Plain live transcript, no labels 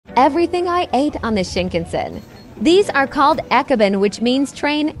Everything I ate on the Shinkansen. These are called Ekiben, which means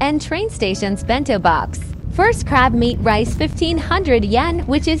train and train station's bento box. First, crab meat rice 1,500 yen,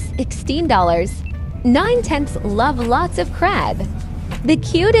 which is $16. 9/10 love lots of crab. The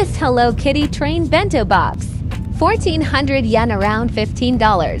cutest Hello Kitty train bento box. 1,400 yen, around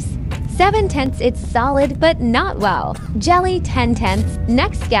 $15. 7/10 it's solid but not well. Jelly 10/10,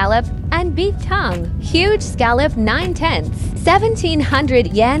 neck scallop and beef tongue. Huge scallop 9/10,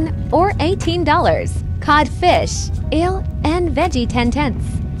 1,700 yen or $18. Codfish, eel and veggie 10/10,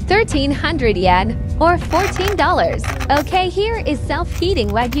 1,300 yen or $14. Okay, here is self-heating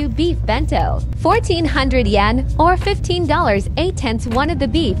Wagyu beef bento. 1,400 yen or $15. 8/10 one of the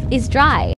beef is dry.